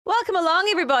Welcome along,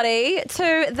 everybody,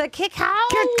 to the Kickons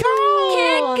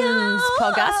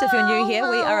podcast. If you're new here,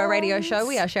 we are a radio show.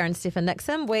 We are Sharon, Stephen,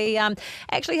 Nixon. We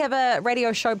actually have a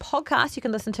radio show podcast you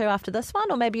can listen to after this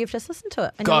one, or maybe you've just listened to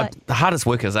it. And God, the hardest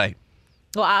workers, eh?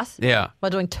 Well, us. Yeah. We're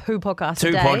doing 2 podcasts Two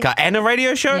a day. podcasts and a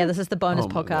radio show? Yeah, this is the bonus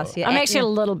podcast. Yeah, I'm actually a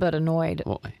little bit annoyed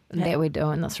Why? that we're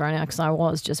doing this right now because I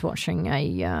was just watching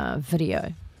a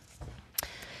video.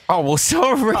 Oh, well,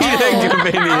 sorry.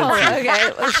 Inconvenience. Oh,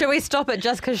 okay. Well, should we stop it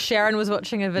just because Sharon was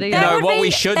watching a video? No, what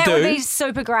we should that do- would be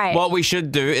super great. What we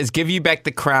should do is give you back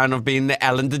the crown of being the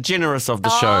Ellen DeGeneres of the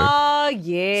show. Oh,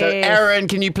 yeah. So, Aaron,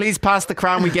 can you please pass the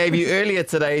crown we gave you earlier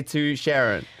today to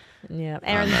Sharon? Yeah,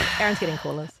 Aaron's getting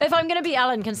callers. If I'm going to be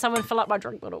Ellen, can someone fill up my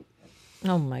drink bottle?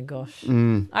 Oh, my gosh.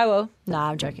 I will.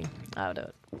 Nah, I'm joking. I'll do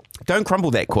it. Don't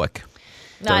crumble that quick.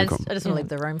 No, I just want to leave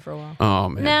the room for a while. Oh,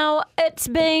 man. Now, it's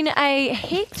been a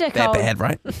hectic that old... bad,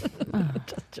 right? Just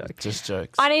joking. Just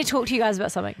jokes. I need to talk to you guys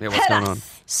about something. Yeah, what's going on?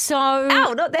 So...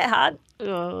 Ow, not that hard.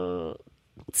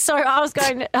 So I was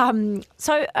going...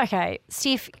 okay,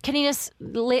 Steph, can you just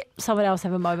let someone else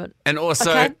have a moment? And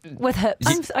also... Okay, with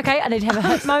hips. Okay, I need to have a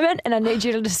hip moment and I need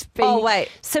you to just be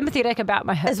sympathetic about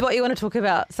my hips. Is what you want to talk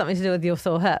about something to do with your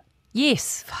sore hip?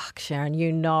 Yes. Fuck, Sharon,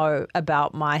 you know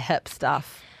about my hip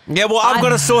stuff. Yeah, well, I've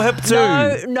got a sore hip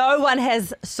too. No one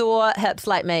has sore hips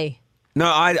like me. No,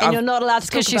 And you're not allowed to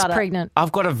talk Because she's about it. pregnant.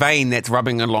 I've got a vein that's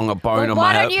rubbing along a bone on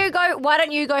Why my don't hip. Why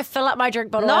don't you go fill up my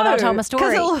drink bottle and No, I'll tell my story?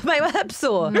 because it'll make my hip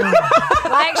sore. Well,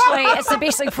 actually, it's the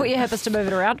best thing for your hip is to move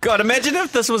it around. God, imagine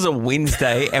if this was a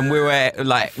Wednesday and we were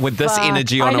like with this Fuck.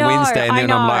 energy on I a know, Wednesday, and I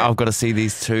then I'm like, know. I've got to see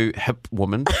these 2 hip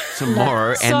women tomorrow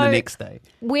and So- the next day.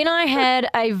 When I had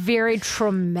a very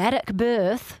traumatic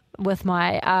birth with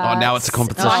my now it's a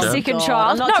competition. my Oh, second God.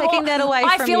 child. I'm not taking that away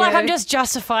I from feel like you. I'm just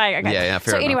justifying. Okay. Yeah,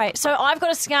 fair So enough. anyway, so I've got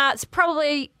a scar. It's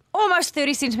probably almost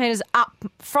 30 centimeters up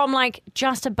from like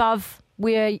just above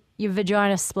where your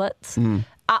vagina splits,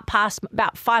 up past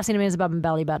about 5 centimeters above my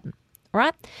belly button.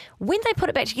 Right? When they put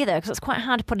it back together, because it's quite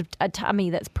hard to put a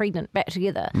tummy that's pregnant back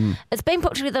together, it's been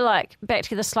put together back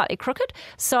together slightly crooked.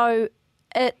 So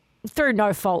it, through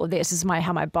no fault of theirs, is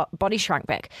how my body shrunk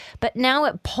back. But now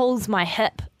it pulls my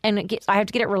hip and I have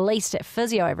to get it released at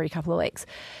physio every couple of weeks.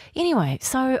 Anyway,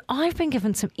 so I've been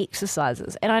given some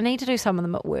exercises and I need to do some of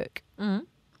them at work.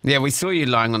 Yeah, we saw you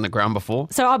lying on the ground before.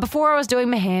 So before I was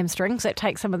doing my hamstrings, that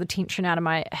takes some of the tension out of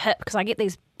my hip because I get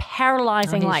these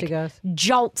paralyzing here she goes.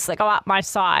 jolts that go up my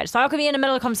side. So I could be in the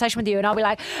middle of a conversation with you and I'll be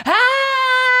like, ah!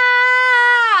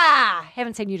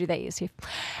 Haven't seen you do that yet, Steph.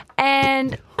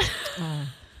 And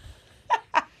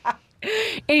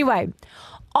anyway,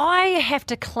 I have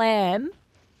to clam.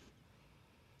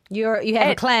 You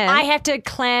have a clam. I have to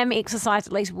clam exercise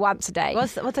at least once a day.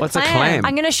 What's a What's a clam? clam?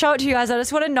 I'm going to show it to you guys. I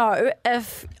just want to know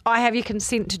if I have your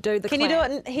consent to do the Can clam. you do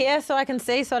it in here so I can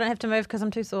see so I don't have to move because I'm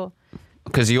too sore?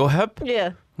 Because your hip?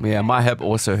 Yeah. Yeah, my hip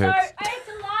also So I hurts. have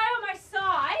to lie on my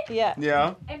side Yeah.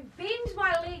 Yeah. and bend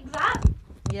my legs up,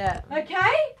 Yeah.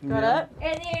 okay? Got it?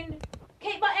 And then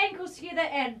keep my ankles together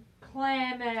and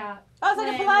clam out. Oh, it's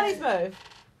like a Clam Pilates out. move.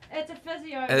 It's a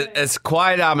physio It's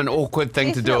quite an awkward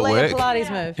thing to do at Definitely work. a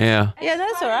Pilates move. Yeah. Yeah,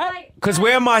 that's all right. Because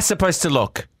where am I supposed to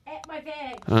look? At my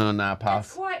bag. Oh, no, It's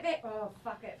pass. quite big. Oh,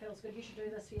 fuck, it feels good. You should do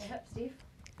this for your hip, Steph.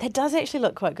 That does actually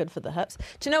look quite good for the hips.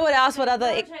 Do you know what else? What other?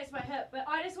 It rotates my hip, but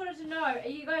I just wanted to know, are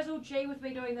you guys all G with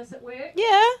me doing this at work?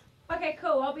 Yeah. Okay,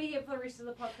 cool. I'll be here for the rest of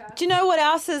the podcast. Do you know what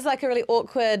else is like a really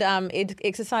awkward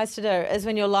exercise to do? Is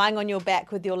when you're lying on your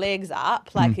back with your legs up,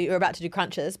 like you're about to do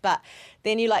crunches, but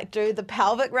then you like do the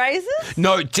pelvic raises.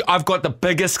 No, I've got the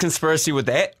biggest conspiracy with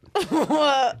that. Do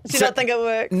you not think it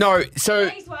works? No, so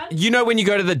Nice one. you know when you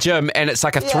go to the gym and it's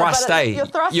like a thrust, but eh?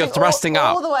 You're thrusting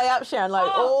up. all the way up, Sharon,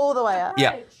 like all the way up.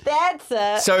 Yeah.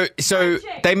 That's it. So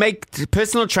they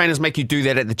personal trainers make you do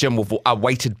that at the gym with a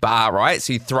weighted bar, right?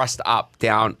 So you thrust up,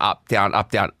 down, up, down,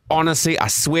 up, down. Honestly, I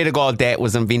swear to God that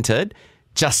was invented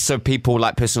just so people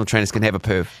like personal trainers can have a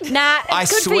perv. Nah, it's I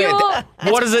good swear. for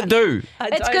your... What does it do?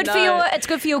 It's good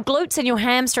for your glutes and your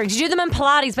hamstrings. You do them in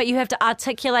Pilates, but you have to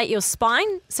articulate your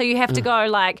spine. So you have to go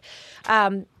like,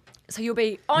 so you'll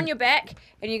be on your back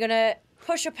and you're gonna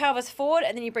push your pelvis forward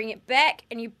and then you bring it back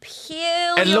and you peel.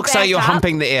 It your looks back like you're up,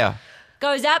 humping the air.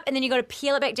 Goes up and then you got to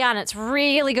peel it back down. It's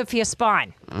really good for your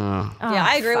spine. Yeah,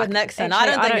 I agree with Nixon.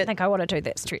 Actually, I don't think I want to do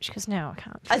that stretch because now I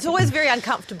can't. It's always very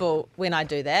uncomfortable when I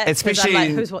do that. 'cause Especially, I'm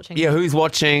like, who's watching? Yeah, who's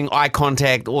watching, eye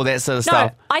contact, all that sort of No,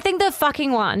 stuff. I think the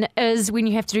fucking one is when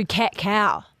you have to do cat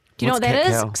cow. Do you know What's what that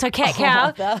is? cat-cow? So cat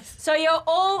cow. that's- So you're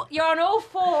on all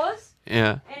fours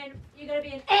Yeah. and you're gonna be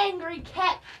an angry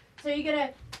cat. So you're gonna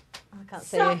I can't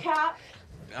see. suck up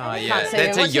Oh, yeah. Can't see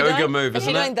That's it. a What's he yoga doing? move, Is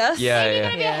he isn't doing it? this? Yeah, You're yeah.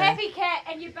 going to be a happy cat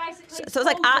and you basically... So it's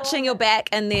like arching your back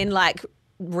and then like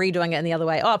redoing it in the other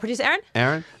way. Oh, producer Aaron?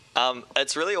 Aaron?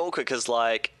 It's really awkward because,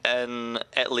 like,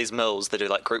 at Les Mills, they do,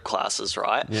 like, group classes,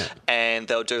 right? Yeah. And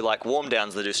they'll do, like, warm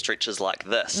downs. They do stretches like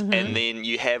this. Mm-hmm. And then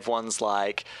you have ones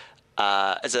like,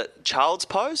 is it child's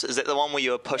pose? Is that the one where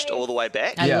you are pushed all the way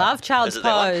back? I Yeah. love child's Is it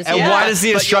that one? pose. And yeah. why does the But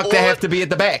you're instructor all- have to be at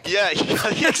the back? Yeah,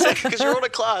 exactly. Because you're on a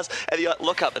class and you like,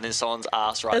 look up and then someone's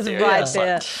ass right It's there. right You're just like,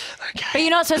 there. okay. But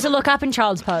you're not supposed to look up in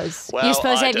child's pose. Well, you're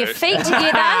supposed to I have your do. feet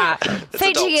together,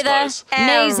 feet adult's together, pose.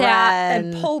 knees out, Aaron.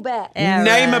 and pull back. Aaron.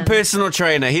 Name a personal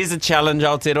trainer. Here's a challenge,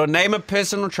 Aotearoa. Name a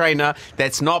personal trainer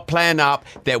that's not playing up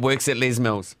that works at Les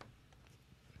Mills.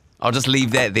 I'll just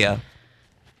leave that there.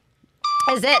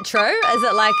 Is that true? Is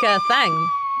it like a thing?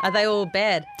 Are they all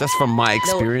bad? Just from my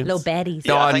experience. Little baddies.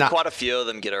 Yeah, Oh, I think no. quite a few of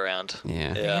them get around.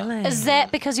 Yeah. Really? Is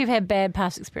that because you've had bad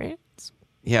past experience?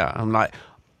 Yeah, I'm like,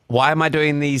 why am I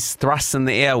doing these thrusts in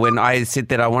the air when I said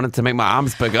that I wanted to make my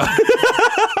arms bigger?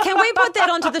 Can we put that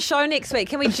onto the show next week?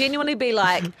 Can we genuinely be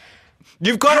like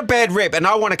You've got a bad rep, and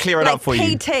I want to clear it up for you.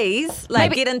 PTs?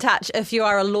 Like, get in touch if you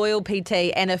are a loyal PT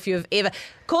and if you've ever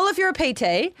call if you're a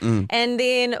PT, and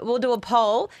then we'll do a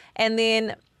poll, and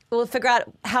then we'll figure out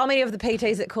how many of the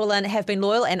PTs that call in have been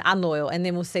loyal and unloyal, and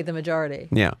then we'll see the majority.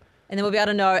 Yeah. And then we'll be able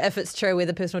to know if it's true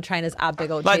whether personal trainers are big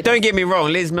or Like, cheaters. don't get me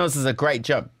wrong, Les Mills is a great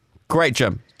gym. Great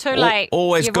gym. Too late.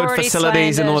 Always You've good already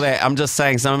facilities and all slandered. that. I'm just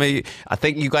saying, some of you, I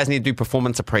think you guys need to do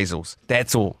performance appraisals.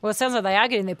 That's all. Well, it sounds like they are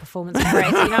getting their performance praise.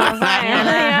 You know what I'm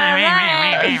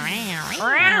saying?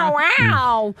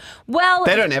 Wow. Well,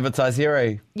 They don't advertise here,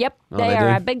 eh? yep, Oh, they they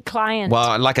are do? a big client.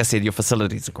 Well, like I said, your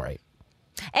facilities are great.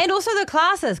 And also the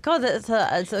classes. God, it's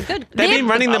a good. They've been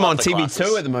running them I on love the TV2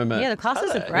 classes. at the moment. Yeah, the classes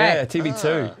are they? great. Yeah,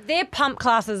 TV2. Their pump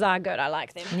classes are good. I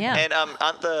like them. Yeah. And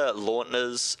aren't the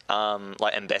Lautners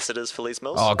like ambassadors for Les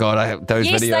Mills? Oh, God, I have those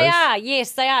Yes, videos. they are.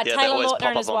 Yes, they are. yeah, they Taylor always Lautner pop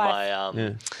and his up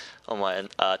wife. on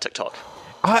my TikTok.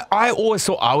 I always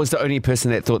thought I was the only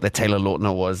person that thought that Taylor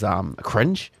Lautner was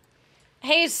cringe.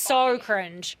 He's so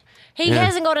cringe. He Yeah.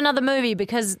 hasn't got another movie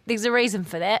because there's a reason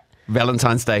for that.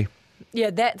 Valentine's Day. Yeah,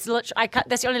 that's literally.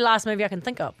 That's the only last movie I can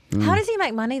think of. How does he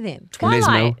make money then? Les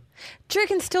Twilight. Mills. Do you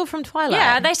reckon still from Twilight?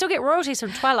 Yeah, they still get royalties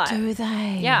from Twilight. Do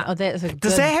they? Yeah. Oh, that's a good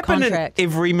Does that happen contract. in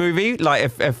every movie? Like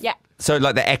if Yeah. So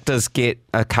like the actors get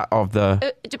a cut of the.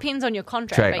 It depends on your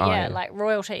contract, Track, but oh, yeah, yeah. like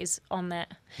royalties on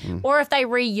that. Or if they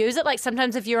reuse it, like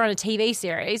sometimes if you're on a TV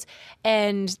series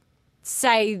and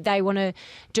say they want to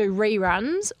do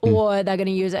reruns or they're going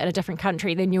to use it in a different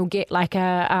country, then you'll get like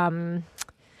a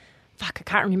I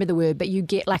can't remember the word, but you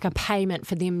get like a payment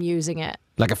for them using it.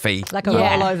 Like a fee. Like a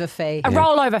Yeah. rollover fee. A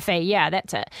rollover fee, yeah,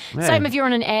 that's it. Yeah. Same if you're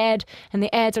on an ad and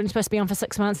the ad's only supposed to be on for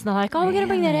 6 months and they're like, oh, we're going to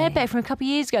bring that ad back from a couple of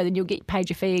years ago, then you'll get paid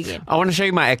your fee again. I want to show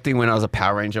you my acting when I was a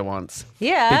Power Ranger once.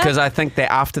 Yeah. Because I think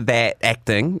that after that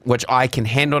acting, which I can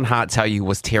hand on heart tell you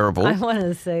was terrible, I want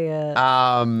to see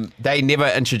it. they never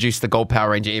introduced the Gold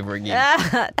Power Ranger ever again.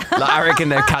 Like, I reckon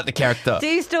they cut the character. Do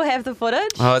you still have the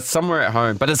footage? Oh, it's somewhere at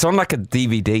home, but it's on like a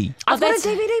DVD. I've got that's-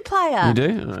 a DVD player. You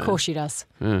do? Of course she does.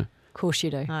 Of course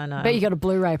you do. I know. But you got a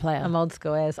Blu-ray player. I'm old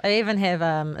school as. I even have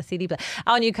a CD player.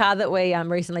 Our new car that we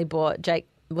recently bought, Jake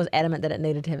was adamant that it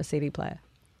needed to have a CD player.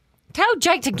 Tell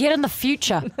Jake to get in the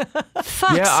future.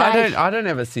 Fuck's Yeah, sake. I don't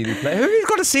have a CD player. Who's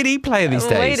got a CD player these We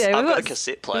days? do. I've We've got a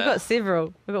cassette player. We've got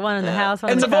several. We've got one in the house,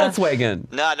 one In in the the car. Volkswagen.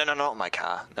 No, not my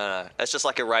car. No. It's just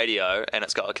like a radio, and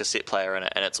it's got a cassette player in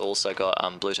it, and it's also got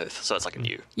Bluetooth, so it's like a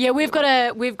new. Yeah, we've got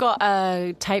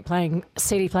a tape playing,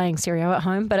 CD playing stereo at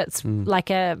home, but it's like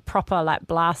a proper like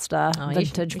blaster Oh, you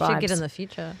vintage should vibes. get in the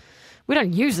future. We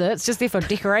don't use it; it's just there for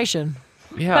decoration.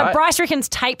 Yeah. But Bryce reckons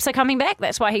tapes are coming back.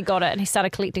 That's why he got it, and he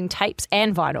started collecting tapes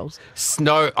and vinyls.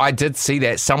 No, I did see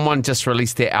that. Someone just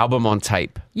released their album on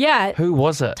tape. Yeah, Who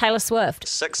was it? Taylor Swift.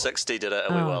 660 did it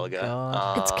a wee while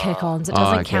ago. It's Kickons. It Oh,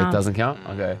 doesn't okay. count. It doesn't count?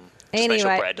 Okay. Just make sure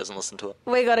Anyway. Brad doesn't listen to it.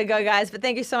 We got to go, guys. But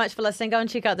thank you so much for listening. Go and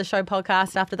check out the show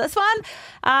podcast after this one.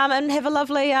 And have a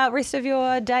lovely rest of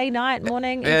your day, night,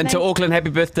 morning, And to evening. Auckland, happy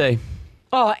birthday.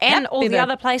 Oh, and Yep, all the happy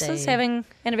other places birthday. having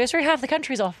anniversary. Half the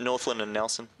country's off. Northland and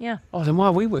Nelson. Yeah, Oh, then why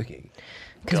are we working?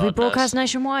 because we God broadcast knows.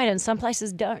 nationwide, and some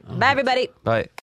places don't. Bye, everybody. Bye.